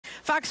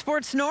Fox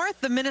Sports North,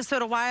 the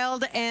Minnesota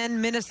Wild,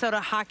 and Minnesota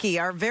Hockey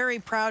are very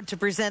proud to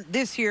present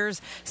this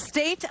year's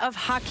State of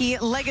Hockey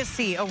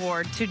Legacy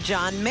Award to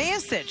John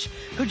Mayasich,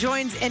 who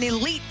joins an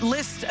elite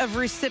list of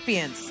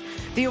recipients.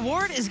 The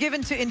award is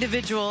given to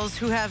individuals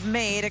who have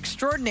made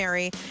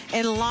extraordinary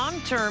and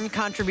long-term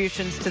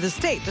contributions to the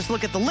state. Just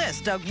look at the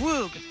list. Doug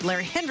Woog,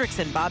 Larry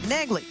Hendrickson, Bob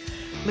Nagley,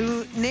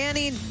 Lou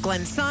Nanny,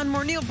 Glenn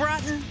Sonmore, Neil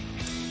Broughton.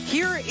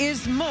 Here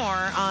is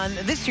more on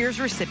this year's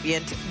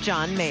recipient,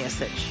 John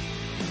Mayasich.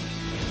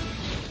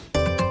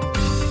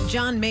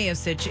 John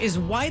Mayasich is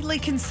widely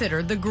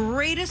considered the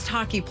greatest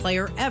hockey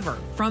player ever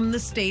from the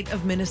state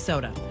of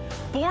Minnesota.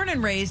 Born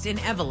and raised in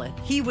Eveleth,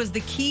 he was the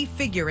key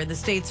figure in the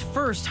state's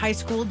first high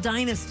school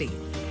dynasty.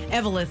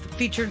 Eveleth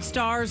featured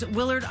stars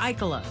Willard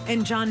Eichela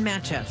and John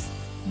Mayasich,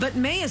 but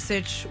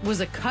Mayasich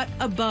was a cut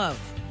above.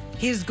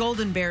 His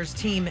Golden Bears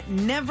team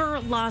never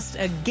lost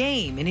a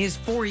game in his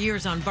 4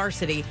 years on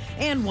varsity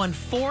and won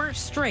 4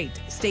 straight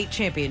state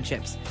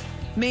championships.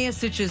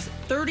 Mayasich's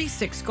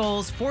 36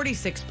 goals,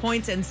 46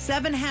 points, and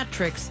 7 hat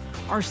tricks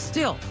are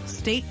still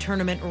state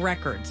tournament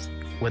records.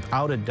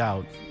 Without a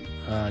doubt,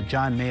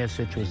 John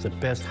Mayasich was the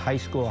best high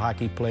school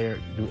hockey player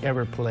to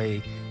ever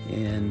play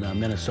in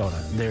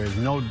Minnesota. There is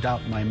no doubt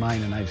in my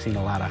mind, and I've seen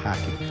a lot of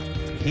hockey.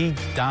 He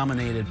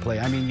dominated play.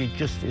 I mean,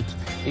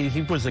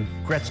 he was a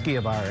Gretzky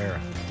of our era.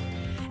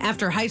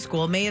 After high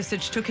school,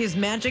 Mayasich took his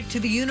magic to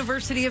the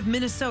University of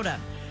Minnesota.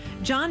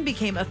 John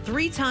became a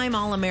 3-time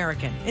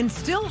All-American and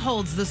still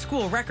holds the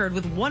school record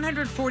with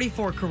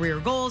 144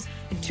 career goals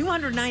and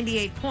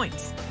 298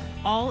 points,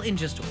 all in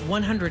just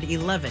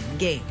 111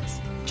 games.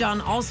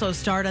 John also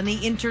starred on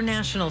the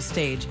international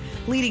stage,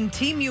 leading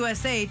Team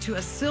USA to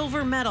a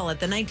silver medal at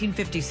the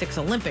 1956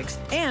 Olympics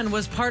and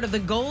was part of the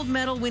gold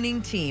medal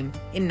winning team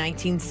in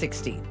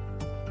 1960.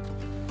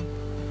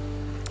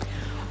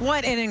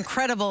 What an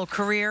incredible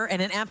career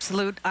and an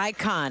absolute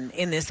icon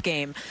in this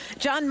game.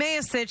 John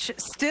Mayasich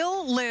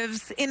still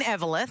lives in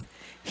Eveleth.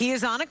 He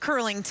is on a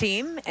curling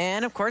team,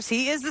 and of course,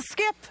 he is the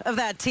skip of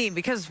that team,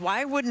 because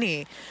why wouldn't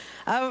he?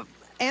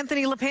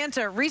 Anthony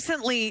LaPanta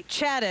recently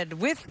chatted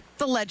with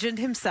the legend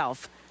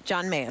himself,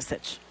 John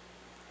Mayasich.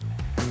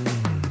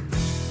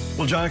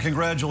 Well, John,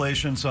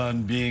 congratulations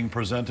on being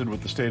presented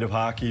with the State of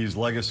Hockey's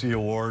Legacy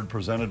Award,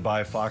 presented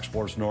by Fox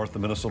Sports North, the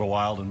Minnesota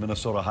Wild, and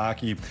Minnesota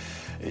Hockey.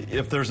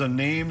 If there's a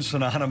name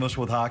synonymous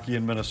with hockey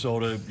in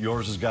Minnesota,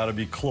 yours has got to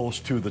be close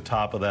to the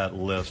top of that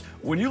list.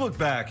 When you look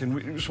back, and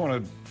we just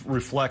want to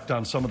reflect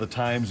on some of the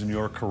times in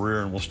your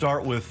career, and we'll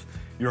start with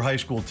your high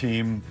school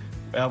team,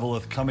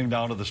 Eveleth, coming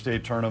down to the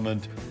state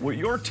tournament. What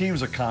your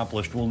team's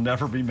accomplished will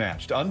never be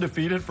matched.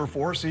 Undefeated for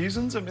 4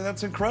 seasons? I mean,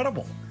 that's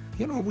incredible.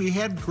 You know, we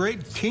had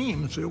great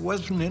teams. It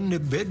wasn't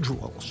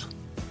individuals.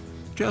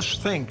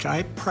 Just think,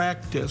 I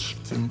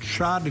practiced and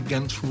shot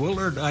against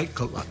Willard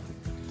Eichela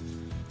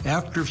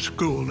after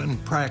school in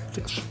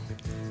practice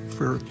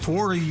for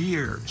 4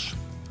 years.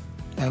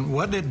 And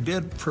what it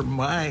did for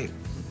my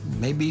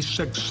maybe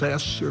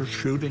success or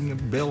shooting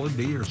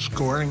ability or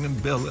scoring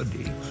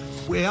ability,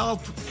 we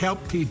all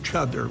helped each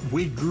other.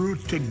 We grew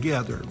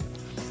together.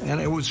 And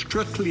it was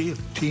strictly a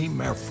team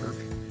effort.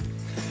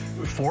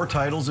 4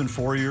 titles in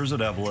 4 years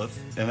at Eveleth,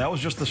 and that was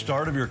just the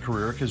start of your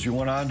career, because you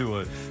went on to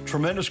a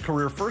tremendous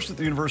career, first at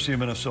the University of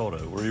Minnesota,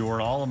 where you were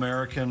an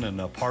All-American and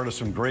a part of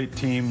some great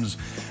teams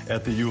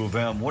at the U of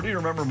M. What do you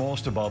remember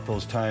most about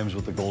those times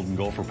with the Golden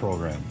Gopher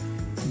program?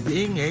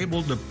 Being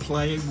able to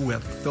play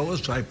with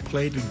those I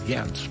played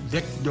against,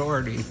 Dick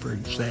Doherty, for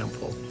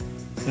example,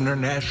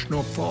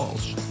 International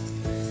Falls,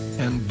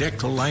 and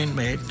Dick, a line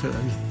mate for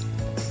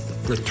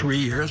 3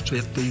 years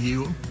at the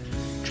U.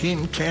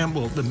 Gene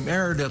Campbell, the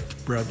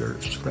Meredith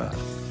brothers.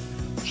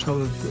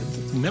 So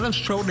the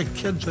Minnesota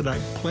kids that I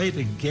played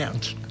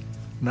against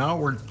now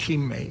were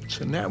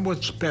teammates, and that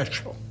was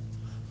special.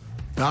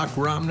 Doc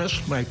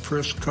Romness, my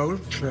first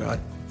coach, a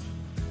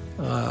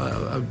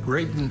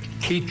great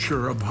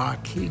teacher of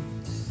hockey,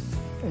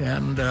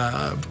 and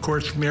of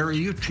course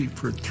Mariucci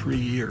for 3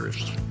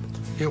 years.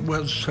 It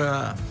was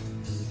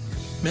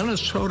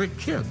Minnesota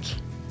kids.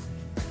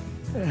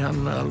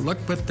 And look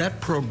what that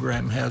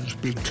program has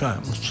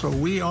become. So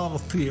we all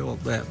feel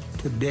that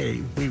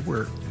today we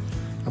were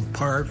a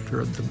part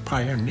of the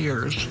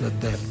pioneers of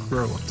that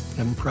growth,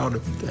 and proud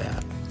of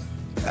that.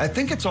 I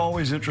think it's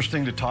always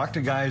interesting to talk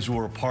to guys who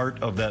were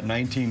part of that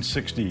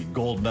 1960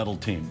 gold medal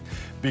team,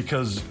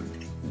 because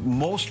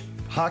most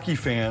hockey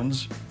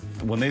fans,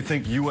 when they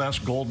think U.S.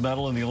 gold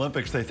medal in the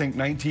Olympics, they think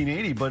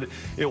 1980, but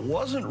it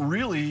wasn't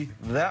really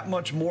that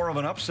much more of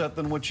an upset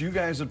than what you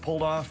guys had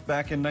pulled off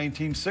back in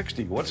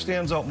 1960. What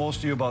stands out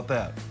most to you about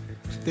that?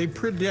 They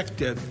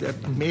predicted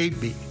that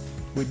maybe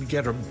we'd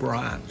get a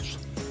bronze,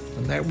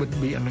 and that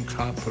would be an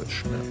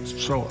accomplishment.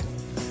 So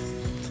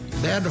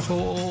that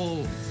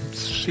whole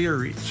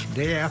series,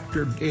 day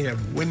after day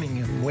of winning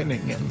and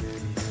winning, and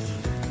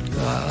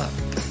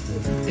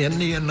in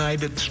the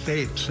United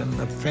States, and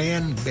the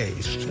fan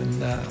base,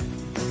 and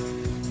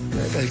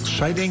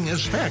exciting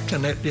as heck.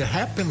 And it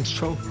happened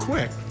so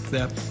quick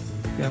that,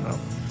 you know,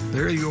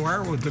 there you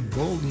are with the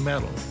gold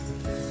medal.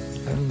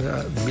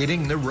 And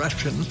beating the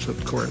Russians,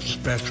 of course,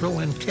 special,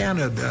 and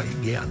Canada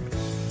again,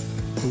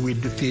 who we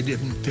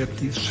defeated in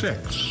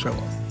 '56. So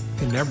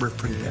you never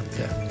forget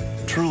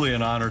that. Truly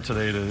an honor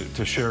today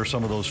to share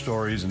some of those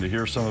stories and to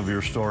hear some of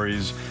your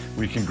stories.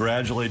 We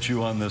congratulate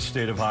you on this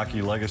State of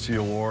Hockey Legacy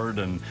Award,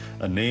 and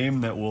a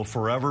name that will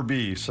forever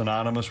be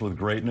synonymous with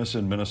greatness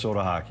in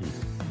Minnesota hockey.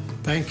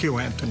 Thank you,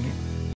 Anthony.